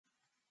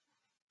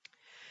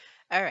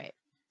All right.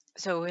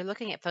 So we're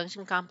looking at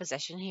function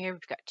composition here.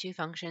 We've got two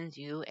functions,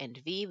 u and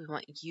v. We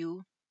want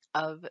u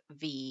of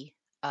v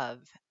of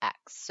x.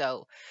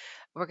 So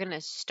we're going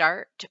to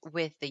start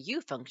with the u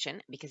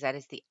function because that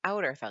is the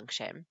outer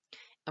function.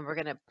 And we're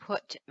going to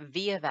put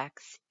v of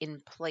x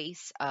in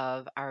place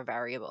of our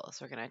variable.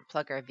 So we're going to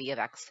plug our v of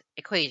x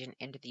equation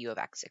into the u of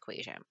x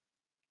equation.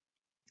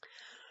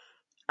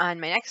 On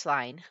my next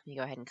line, let me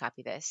go ahead and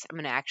copy this. I'm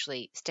going to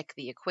actually stick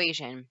the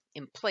equation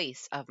in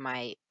place of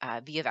my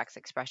v of x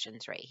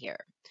expressions right here.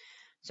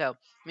 So let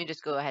me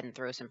just go ahead and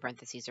throw some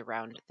parentheses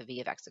around the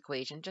v of x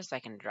equation just so I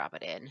can drop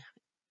it in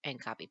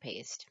and copy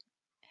paste.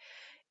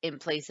 In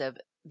place of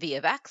v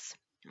of x,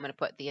 I'm going to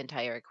put the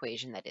entire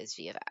equation that is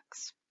v of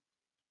x.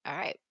 All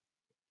right.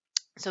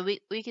 So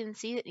we can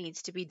see it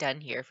needs to be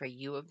done here for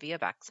u of v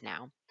of x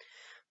now.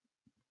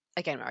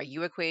 Again, our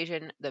u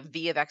equation, the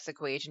v of x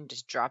equation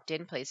just dropped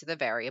in place of the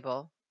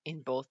variable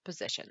in both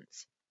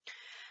positions.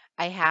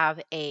 I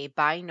have a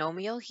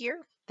binomial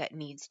here that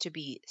needs to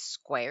be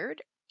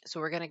squared.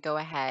 So we're going to go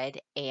ahead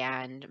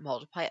and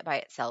multiply it by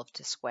itself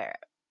to square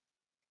it.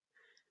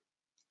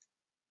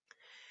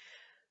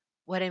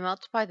 When I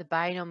multiply the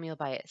binomial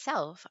by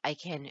itself, I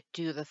can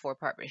do the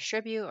four-part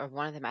distribute, or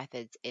one of the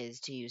methods is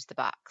to use the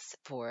box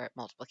for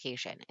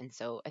multiplication. And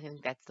so I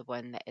think that's the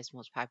one that is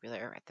most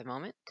popular at the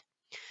moment.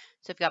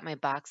 So I've got my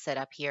box set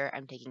up here.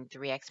 I'm taking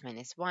 3x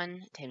minus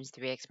 1 times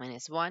 3x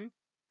minus 1.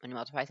 When you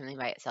multiply something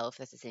by itself,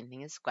 that's the same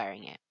thing as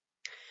squaring it.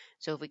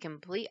 So if we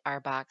complete our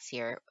box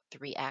here,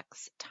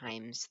 3x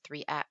times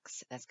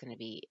 3x, that's going to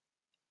be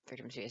 3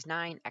 times 3 is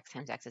 9, x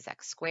times x is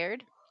x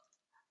squared.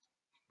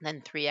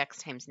 Then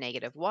 3x times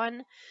negative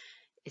 1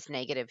 is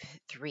negative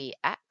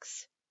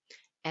 3x.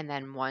 And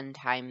then 1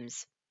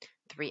 times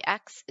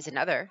 3x is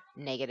another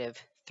negative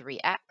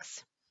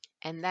 3x.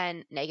 And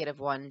then negative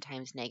 1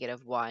 times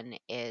negative 1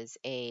 is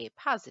a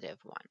positive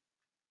 1.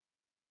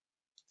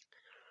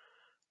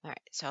 All right,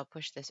 so I'll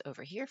push this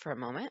over here for a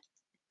moment.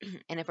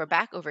 And if we're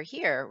back over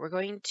here, we're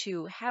going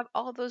to have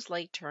all those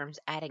like terms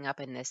adding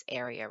up in this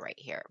area right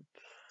here.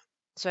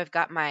 So I've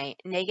got my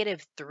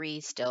negative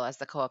 3 still as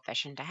the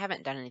coefficient. I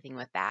haven't done anything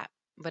with that.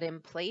 But in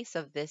place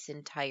of this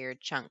entire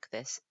chunk,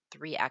 this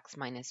 3x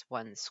minus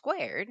 1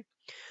 squared,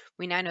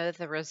 we now know that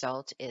the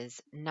result is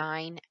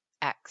 9x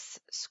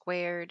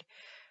squared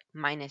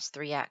minus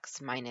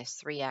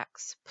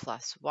 3x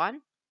plus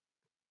 1.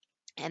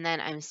 And then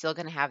I'm still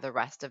going to have the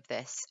rest of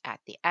this at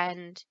the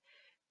end.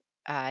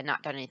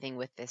 Not done anything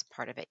with this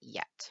part of it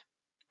yet.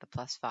 The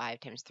plus 5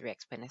 times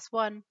 3x minus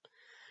 1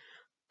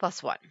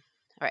 plus 1.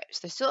 All right, so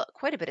there's still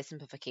quite a bit of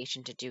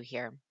simplification to do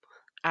here.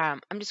 I'm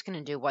just going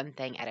to do one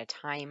thing at a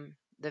time.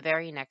 The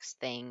very next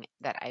thing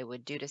that I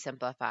would do to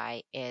simplify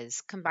is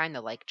combine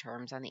the like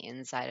terms on the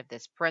inside of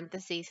this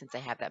parenthesis. Since I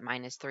have that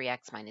minus 3x,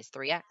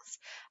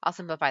 I'll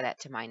simplify that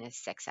to minus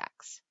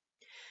 6x.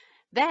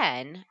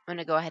 Then I'm going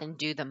to go ahead and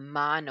do the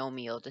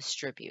monomial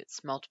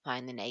distributes,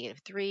 multiplying the negative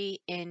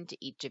 3 into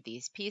each of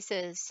these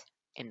pieces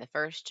in the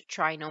first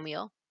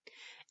trinomial,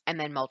 and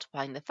then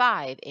multiplying the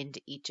 5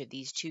 into each of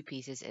these two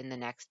pieces in the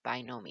next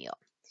binomial.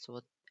 So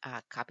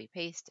we'll copy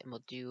paste and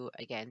we'll do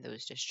again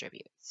those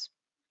distributes.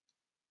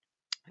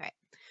 All right.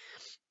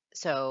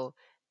 So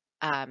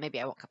maybe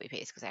I won't copy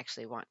paste because I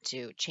actually want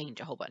to change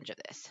a whole bunch of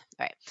this.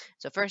 All right.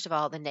 So first of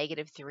all, the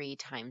negative 3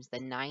 times the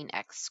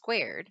 9x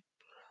squared.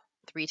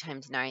 3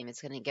 times 9 is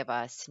going to give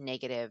us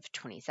negative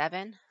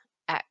 27x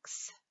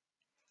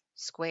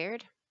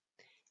squared.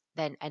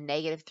 Then a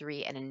negative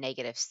 3 and a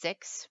negative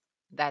 6.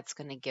 That's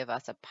going to give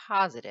us a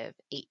positive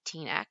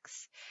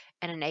 18x.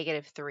 And a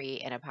negative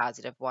 3 and a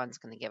positive 1 is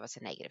going to give us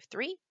a negative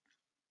 3.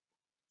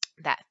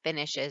 That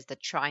finishes the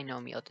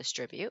trinomial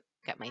distribute.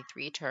 Got my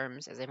three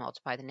terms as I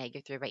multiply the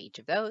negative 3 by each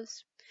of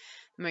those.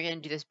 And we're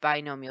going to do this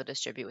binomial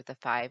distribute with the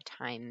 5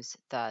 times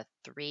the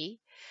 3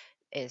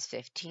 is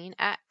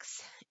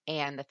 15x,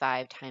 and the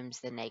 5 times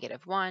the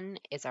negative 1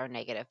 is our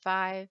negative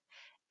 5,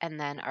 and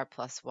then our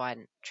plus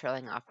 1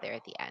 trailing off there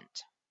at the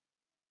end.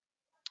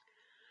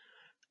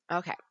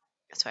 Okay,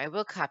 so I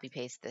will copy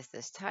paste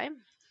this time,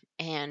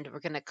 and we're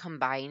going to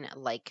combine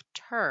like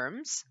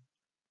terms.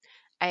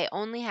 I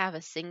only have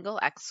a single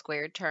x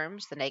squared term,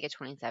 so the negative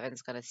 27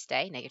 is going to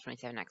stay, negative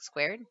 27x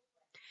squared.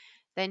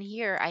 Then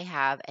here I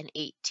have an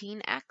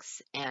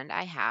 18x and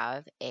I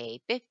have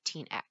a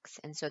 15x,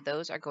 and so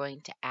those are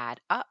going to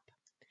add up.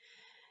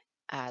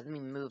 Let me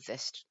move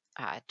this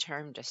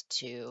term just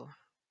to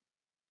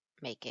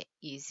make it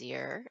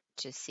easier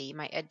to see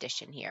my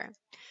addition here.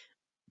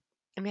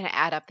 I'm going to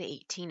add up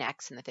the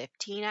 18x and the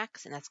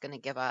 15x, and that's going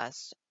to give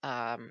us,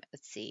 let's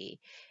see,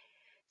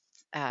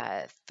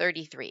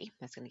 33.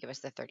 That's going to give us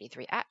the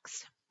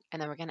 33x. And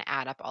then we're going to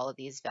add up all of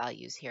these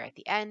values here at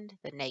the end,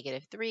 the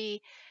negative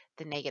 3,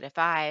 the negative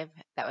 5,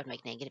 that would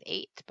make negative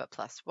 8, but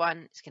plus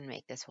 1 is going to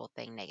make this whole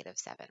thing negative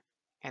 7.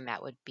 And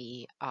that would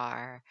be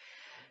our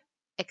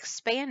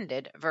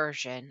expanded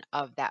version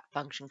of that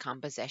function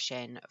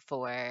composition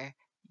for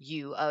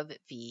u of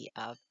v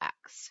of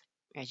x.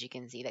 As you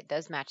can see, that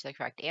does match the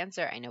correct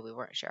answer. I know we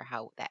weren't sure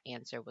how that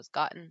answer was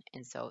gotten,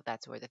 and so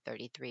that's where the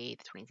 33,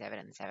 the 27,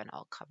 and the 7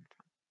 all come from.